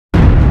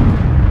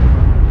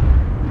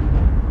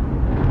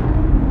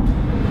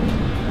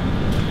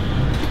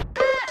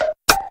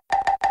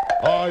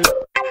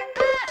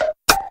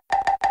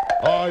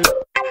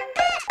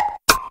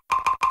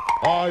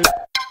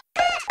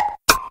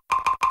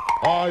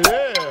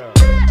yeah.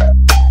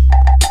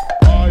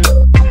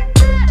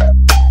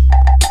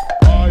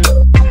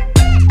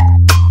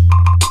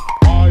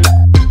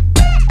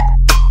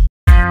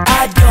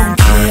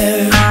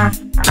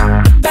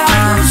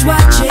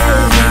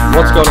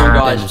 What's going on,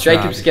 guys?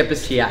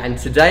 JPS here, and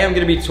today I'm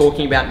going to be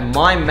talking about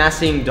my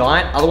massing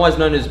diet, otherwise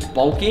known as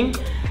bulking,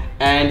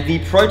 and the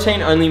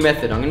protein only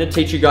method. I'm going to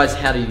teach you guys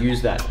how to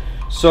use that.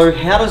 So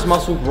how does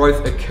muscle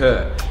growth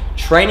occur?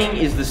 Training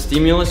is the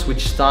stimulus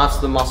which starts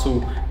the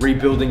muscle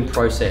rebuilding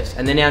process,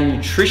 and then our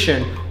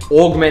nutrition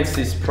augments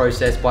this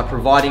process by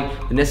providing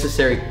the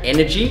necessary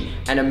energy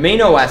and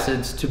amino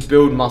acids to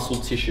build muscle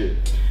tissue.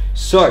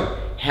 So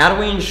how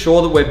do we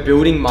ensure that we're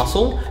building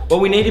muscle?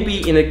 Well, we need to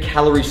be in a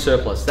calorie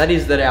surplus. That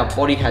is that our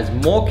body has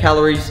more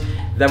calories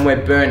than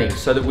we're burning,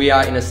 so that we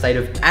are in a state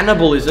of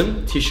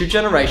anabolism, tissue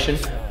generation,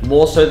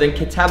 more so than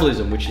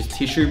catabolism, which is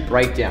tissue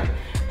breakdown.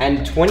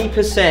 And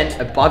 20%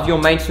 above your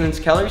maintenance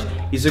calories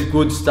is a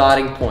good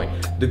starting point.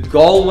 The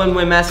goal when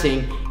we're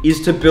massing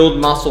is to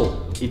build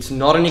muscle. It's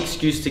not an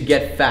excuse to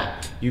get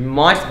fat. You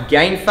might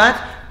gain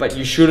fat, but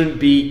you shouldn't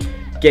be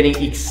getting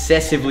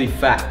excessively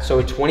fat. So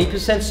a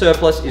 20%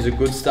 surplus is a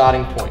good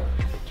starting point.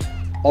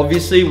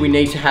 Obviously, we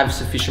need to have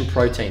sufficient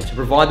protein to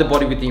provide the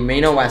body with the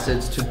amino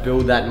acids to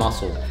build that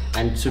muscle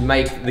and to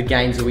make the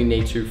gains that we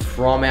need to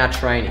from our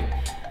training.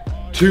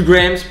 2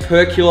 grams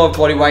per kilo of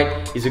body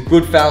weight is a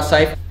good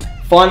fail-safe.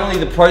 Finally,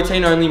 the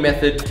protein only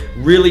method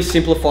really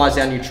simplifies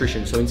our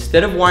nutrition. So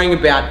instead of worrying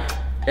about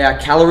our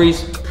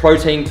calories,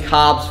 protein,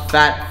 carbs,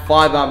 fat,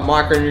 fiber,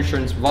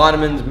 micronutrients,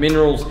 vitamins,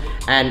 minerals,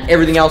 and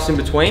everything else in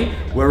between,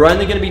 we're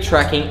only going to be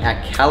tracking our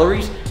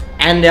calories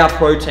and our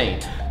protein.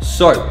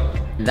 So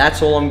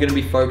that's all I'm going to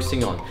be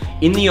focusing on.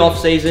 In the off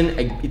season,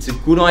 it's a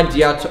good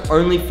idea to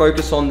only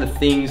focus on the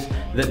things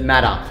that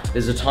matter.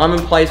 There's a time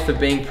and place for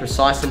being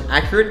precise and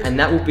accurate, and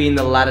that will be in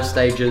the latter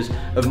stages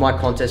of my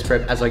contest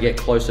prep as I get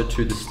closer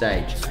to the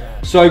stage.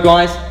 So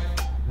guys,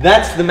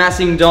 that's the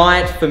massing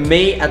diet for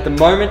me at the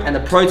moment, and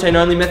the protein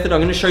only method. I'm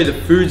going to show you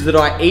the foods that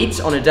I eat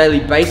on a daily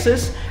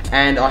basis,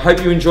 and I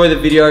hope you enjoy the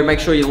video. Make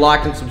sure you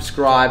like and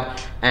subscribe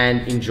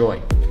and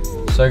enjoy.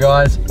 So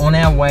guys, on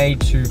our way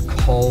to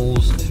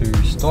Coles to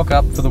stock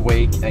up for the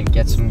week and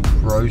get some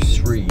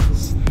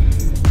groceries.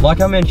 Like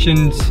I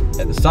mentioned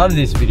at the start of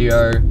this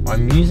video,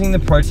 I'm using the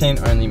protein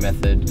only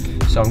method.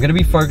 So I'm going to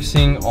be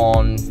focusing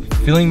on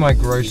filling my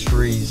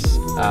groceries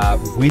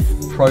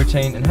with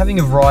protein and having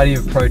a variety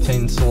of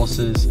protein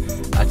sources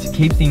to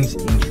keep things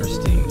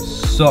interesting.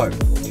 So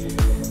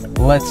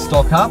let's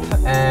stock up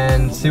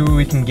and see what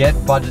we can get.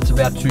 Budget's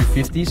about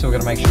 $250, so we're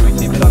going to make sure we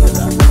keep it under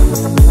that.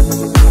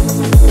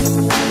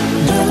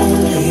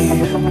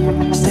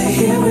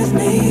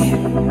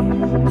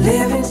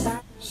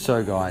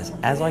 So guys,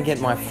 as I get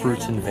my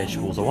fruits and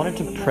vegetables, I wanted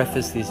to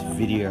preface this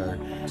video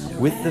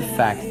with the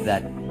fact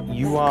that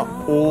you are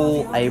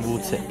all able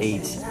to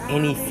eat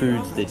any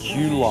foods that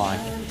you like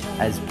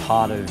as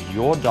part of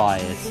your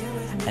diet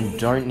and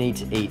don't need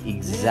to eat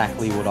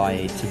exactly what I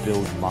eat to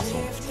build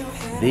muscle.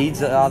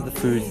 These are the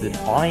foods that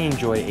I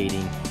enjoy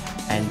eating,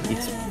 and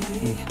it's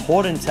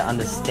important to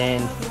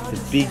understand the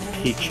big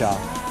picture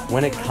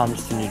when it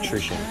comes to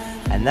nutrition.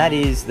 And that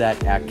is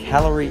that our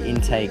calorie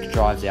intake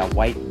drives our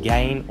weight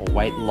gain or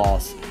weight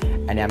loss,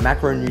 and our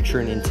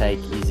macronutrient intake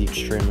is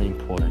extremely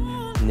important.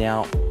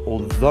 Now,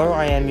 although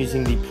I am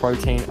using the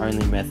protein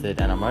only method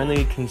and I'm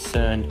only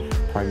concerned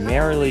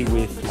primarily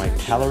with my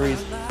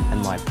calories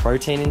and my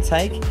protein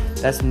intake,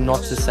 that's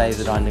not to say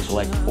that I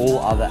neglect all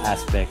other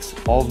aspects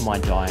of my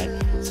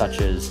diet,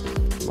 such as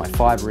my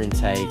fiber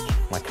intake,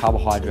 my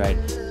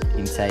carbohydrate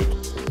intake,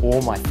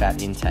 or my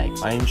fat intake.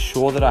 I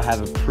ensure that I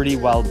have a pretty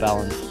well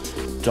balanced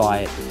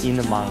diet in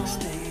amongst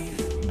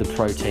the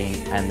protein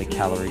and the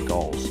calorie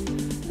goals.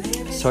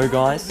 So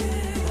guys,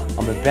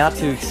 I'm about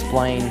to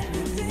explain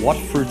what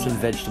fruits and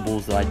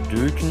vegetables that I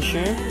do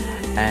consume,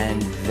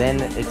 and then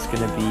it's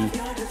going to be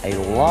a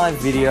live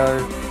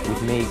video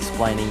with me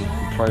explaining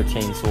the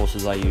protein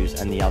sources I use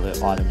and the other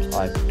items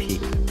I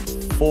pick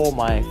for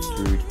my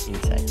food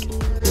intake.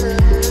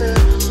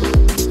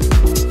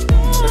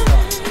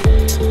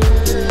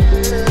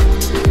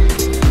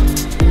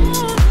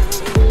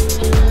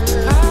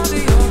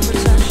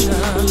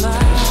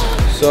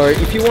 So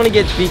if you want to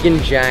get big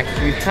and jacked,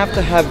 you have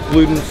to have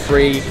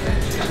gluten-free.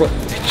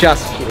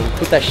 Just kidding,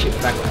 put that shit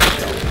back on the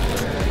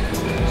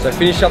shelf. So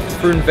finish up the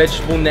fruit and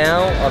vegetable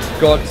now.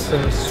 I've got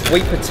some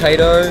sweet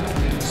potato,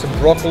 some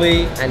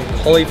broccoli and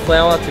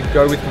cauliflower to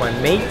go with my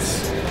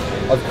meats.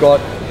 I've got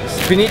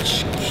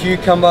spinach,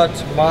 cucumber,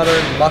 tomato,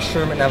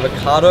 mushroom and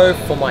avocado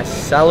for my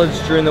salads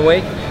during the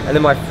week. And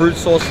then my fruit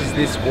sources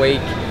this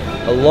week,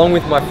 along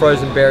with my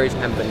frozen berries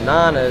and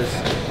bananas,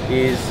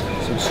 is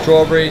some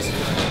strawberries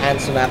and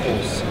some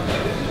apples.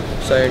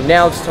 So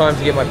now it's time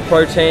to get my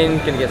protein.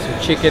 Gonna get some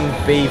chicken,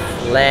 beef,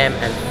 lamb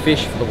and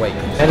fish for the week.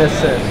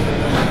 Venison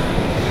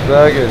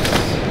Burgers.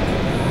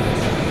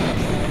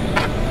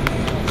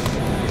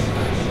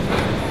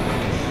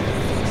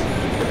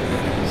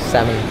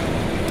 Salmon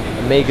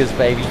Amigas,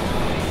 baby.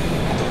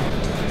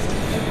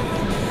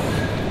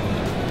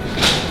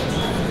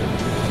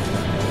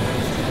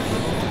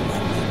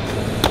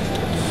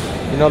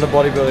 You're not a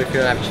bodybuilder if you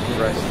don't have chicken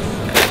breast.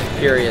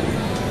 Period.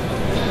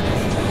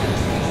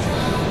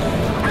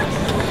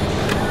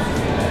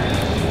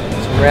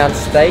 Some round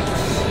steaks.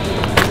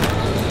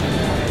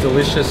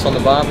 Delicious on the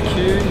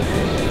barbecue.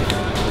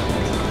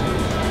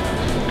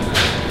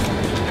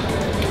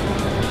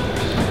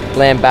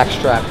 Lamb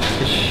backstrap.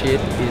 This shit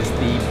is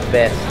the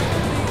best.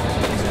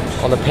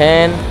 On the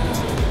pan,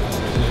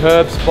 some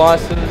herbs,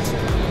 spices.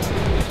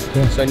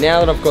 So now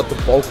that I've got the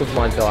bulk of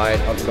my diet,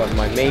 I've got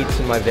my meats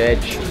and my veg,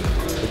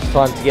 it's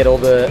time to get all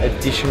the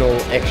additional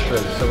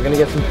extras. So we're gonna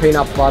get some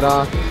peanut butter.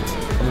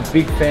 I'm a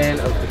big fan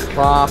of the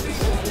Kraft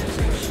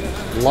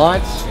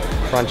light,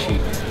 crunchy.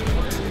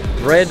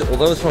 Bread,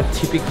 although it's not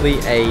typically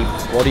a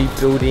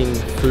bodybuilding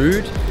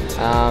food,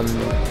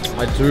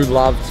 I do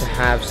love to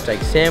have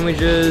steak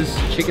sandwiches,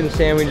 chicken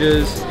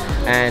sandwiches,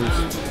 and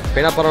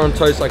peanut butter on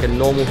toast like a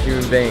normal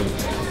human being.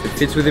 If it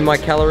fits within my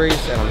calories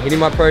and I'm hitting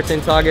my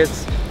protein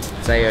targets,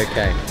 it's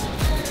a-okay.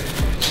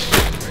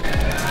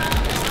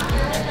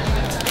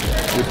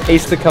 With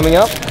Easter coming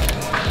up,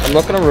 I'm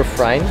not going to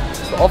refrain.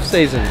 It's off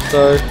season,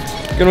 so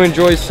I'm going to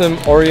enjoy some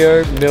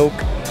Oreo milk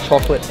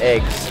chocolate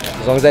eggs.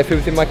 As long as they fit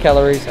within my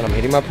calories and I'm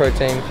hitting my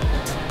protein,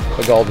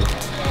 we're golden.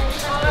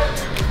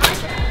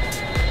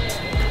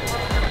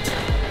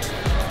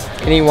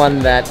 Anyone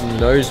that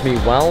knows me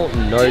well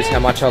knows how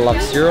much I love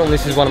cereal, and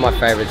this is one of my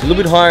favorites. A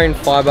little bit higher in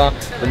fiber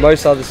than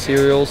most other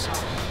cereals,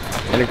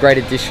 and a great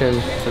addition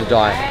to the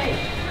diet.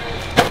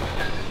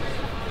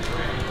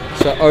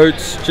 So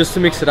oats, just to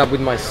mix it up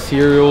with my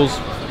cereals,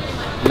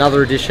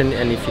 another addition,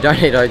 and if you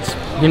don't eat oats,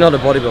 you're not a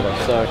bodybuilder,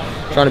 so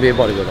trying to be a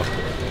bodybuilder.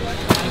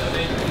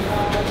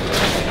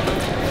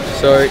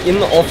 So in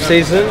the off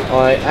season,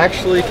 I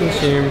actually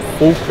consume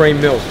full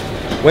cream milk.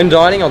 When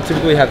dieting, I'll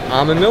typically have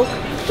almond milk,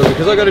 but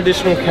because I got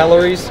additional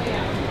calories,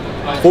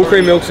 full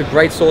cream milk's a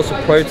great source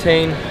of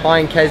protein, high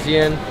in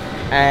casein,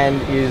 and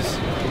is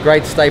a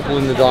great staple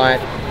in the diet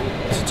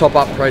to top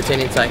up protein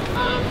intake.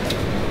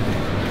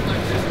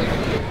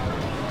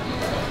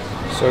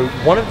 So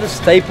one of the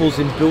staples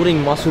in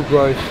building muscle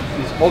growth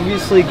is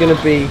obviously going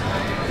to be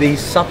these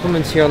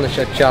supplements here on the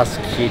show.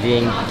 Just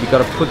kidding. You got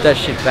to put that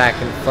shit back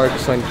and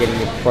focus on getting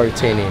your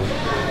protein in.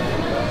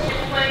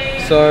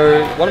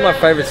 So one of my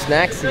favorite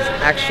snacks is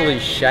actually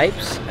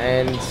shapes,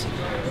 and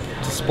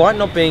despite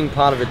not being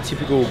part of a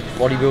typical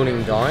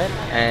bodybuilding diet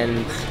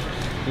and,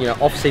 you know,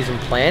 off-season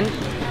plan,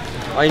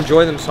 I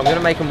enjoy them, so I'm going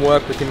to make them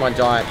work within my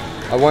diet.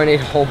 I won't eat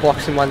a whole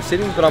box in one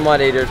sitting, but I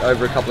might eat it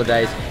over a couple of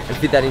days and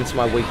fit that into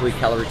my weekly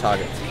calorie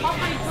targets.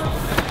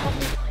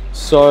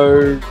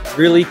 So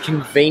really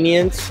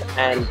convenient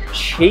and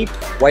cheap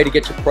way to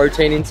get your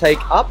protein intake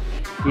up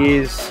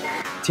is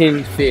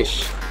tinned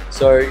fish.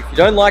 So if you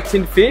don't like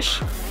tinned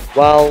fish,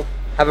 well,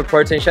 have a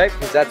protein shake,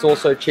 because that's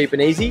also cheap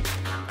and easy.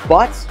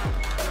 But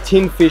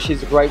tinned fish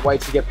is a great way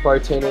to get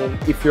protein in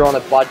if you're on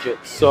a budget.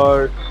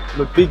 So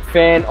I'm a big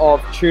fan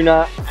of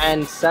tuna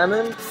and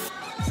salmon.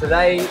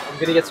 Today I'm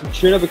going to get some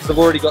tuna because I've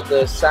already got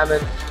the salmon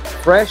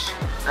fresh,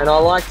 and I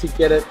like to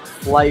get it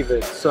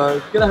flavored. So I'm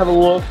going to have a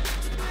look.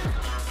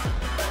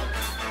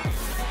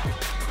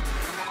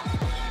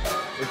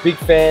 I'm a big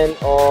fan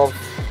of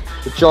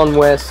the John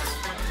West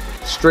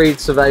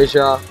Streets of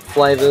Asia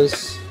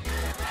flavors.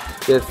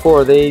 Get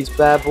 4 of these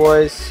bad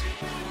boys.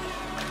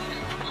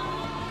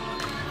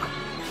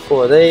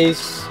 4 of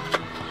these.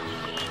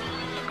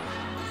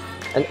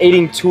 And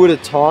eating 2 at a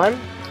time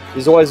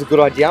is always a good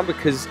idea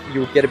because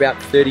you'll get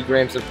about 30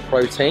 grams of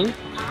protein.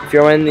 If you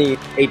only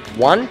eat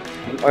 1,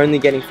 you're only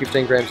getting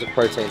 15 grams of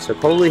protein. So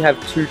probably have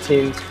 2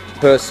 tins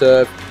per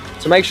serve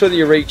to make sure that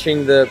you're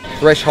reaching the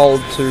threshold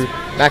to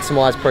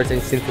maximize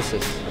protein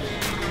synthesis.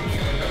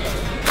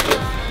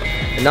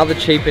 Another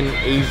cheap and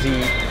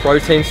easy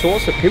protein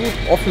source that people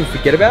often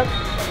forget about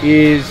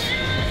is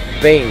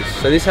beans.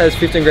 So this has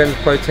 15 grams of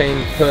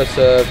protein per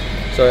serve.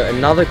 So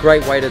another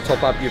great way to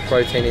top up your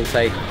protein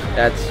intake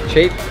that's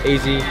cheap,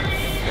 easy,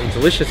 and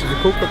delicious if you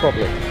cook it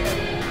properly.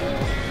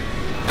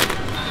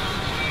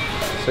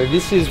 So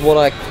this is what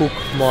I cook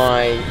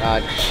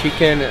my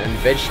chicken and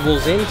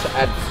vegetables in to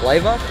add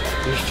flavor.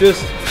 It's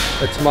just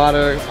a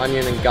tomato,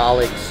 onion, and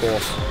garlic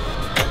sauce.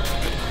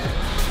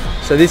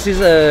 So this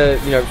is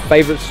a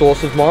favorite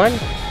sauce of mine.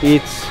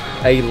 It's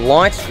a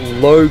light,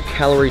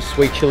 low-calorie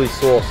sweet chili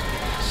sauce.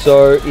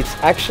 So it's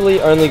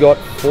actually only got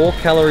 4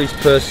 calories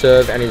per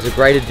serve and is a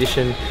great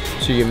addition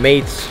to your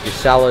meats, your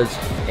salads,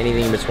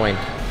 anything in between.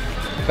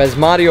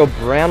 Basmati or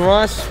brown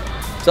rice,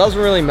 doesn't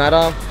really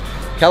matter.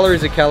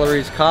 Calories are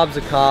calories, carbs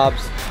are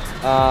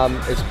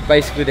carbs. It's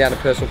basically down to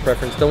personal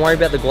preference. Don't worry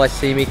about the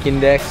glycemic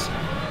index.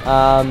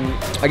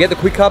 I get the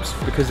quick cups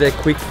because they're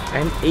quick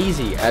and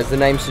easy, as the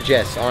name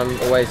suggests. I'm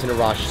always in a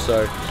rush,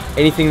 so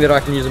anything that I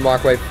can use a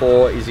microwave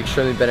for is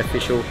extremely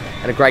beneficial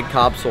and a great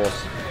carb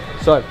source.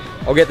 So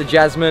I'll get the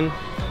jasmine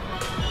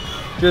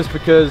just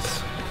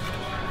because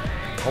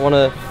I want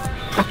to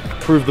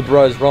prove the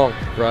bros wrong,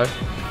 bro.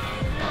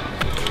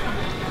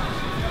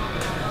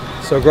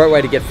 So a great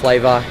way to get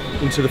flavor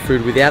into the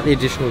food without the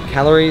additional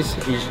calories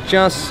is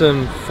just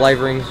some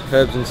flavorings,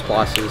 herbs and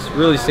spices.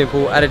 Really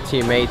simple. Add it to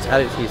your meats,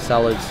 add it to your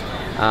salads.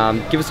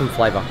 give it some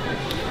flavor.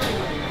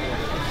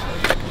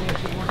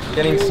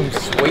 Getting some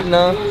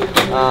sweetener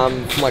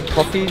for my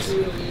coffees,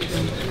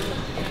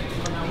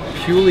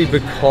 purely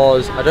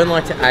because I don't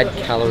like to add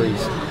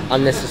calories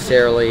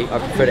unnecessarily. I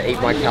prefer to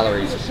eat my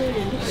calories.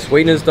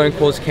 Sweeteners don't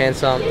cause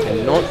cancer.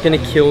 They're not going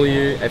to kill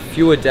you. A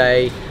few a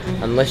day,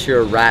 unless you're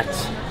a rat,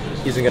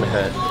 isn't going to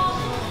hurt.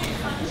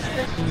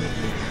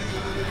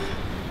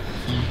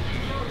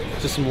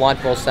 Just some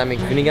light balsamic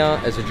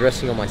vinegar as a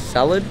dressing on my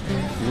salad.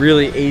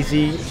 Really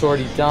easy. It's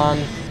already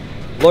done.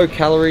 Low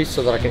calories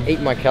so that I can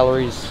eat my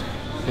calories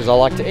because I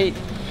like to eat.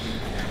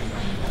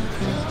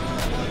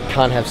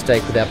 Can't have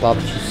steak without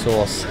barbecue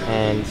sauce,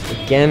 and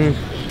again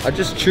I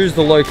just choose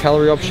the low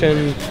calorie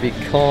option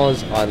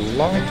because I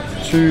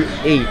like to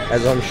eat.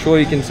 As I'm sure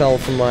you can tell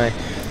from my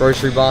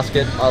grocery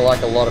basket, I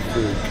like a lot of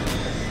food.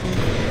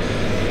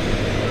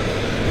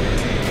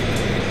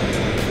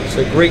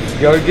 So Greek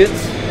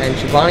yogurts and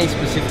Chobani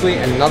specifically,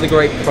 another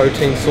great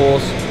protein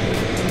source.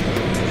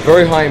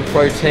 Very high in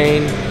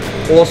protein,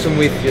 awesome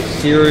with your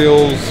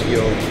cereals,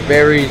 your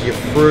berries, your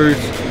fruit,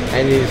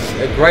 and is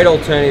a great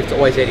alternative to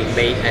always eating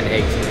meat and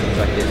eggs and things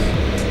like this.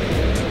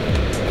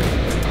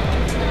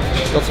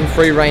 Got some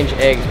free range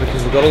eggs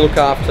because we've got to look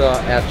after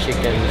our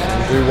chickens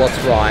and do what's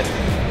right.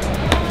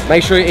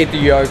 Make sure you eat the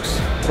yolks,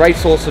 great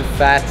source of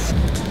fats.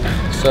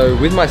 So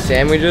with my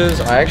sandwiches,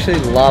 I actually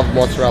love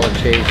mozzarella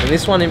cheese, and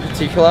this one in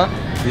particular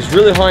is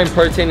really high in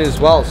protein as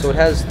well. So it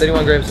has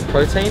 31 grams of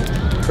protein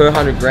per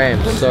 100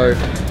 grams. So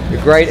a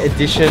great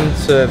addition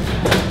to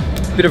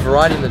a bit of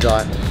variety in the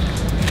diet.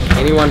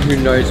 Anyone who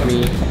knows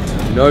me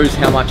knows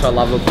how much I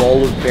love a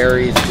bowl of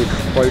berries with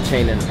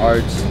protein and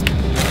oats.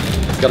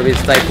 It's got to be a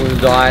staple in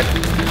the diet.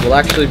 We'll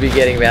actually be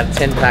getting about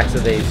 10 packs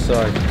of these, so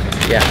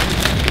yeah.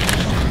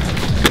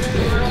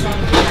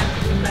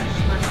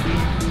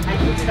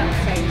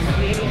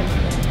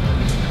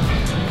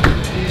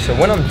 So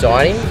when I'm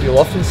dieting, you'll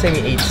often see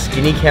me eat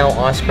Skinny Cow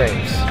ice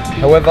creams.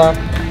 However,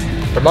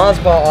 the Mars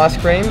bar ice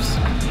creams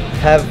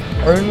have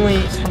only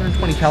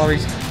 120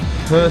 calories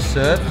per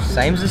serve,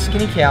 same as the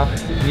Skinny Cow.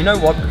 And you know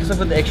what? Because I've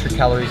got the extra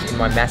calories in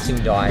my massing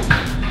diet,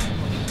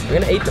 I'm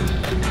gonna eat them.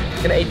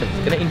 I'm gonna eat them.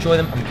 I'm gonna enjoy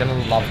them. I'm gonna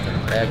love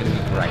them. They are gonna be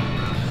great.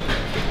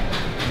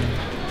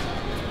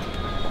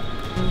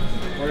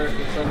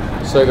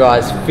 So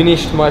guys,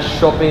 finished my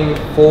shopping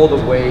for the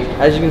week.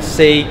 As you can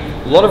see,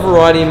 a lot of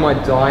variety in my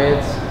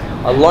diet.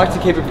 I like to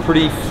keep it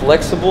pretty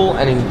flexible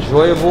and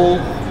enjoyable.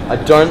 I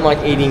don't like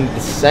eating the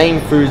same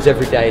foods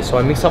every day, so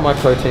I mix up my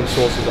protein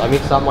sources, I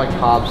mix up my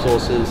carb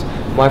sources,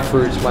 my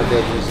fruits, my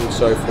veggies, and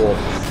so forth.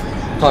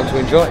 Time to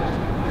enjoy.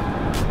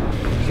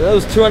 So that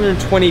was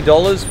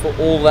 $220 for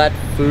all that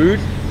food.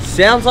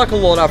 Sounds like a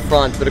lot up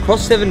front, but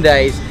across 7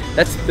 days,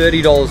 that's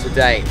 $30 a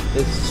day.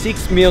 There's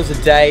 6 meals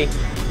a day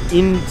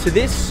into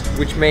this,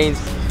 which means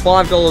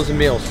 $5 a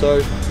meal.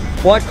 So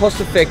quite cost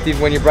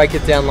effective when you break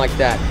it down like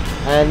that.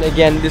 And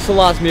again, this will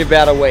last me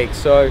about a week,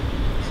 so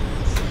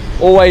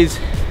always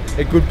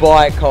a good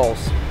buy at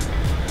Coles.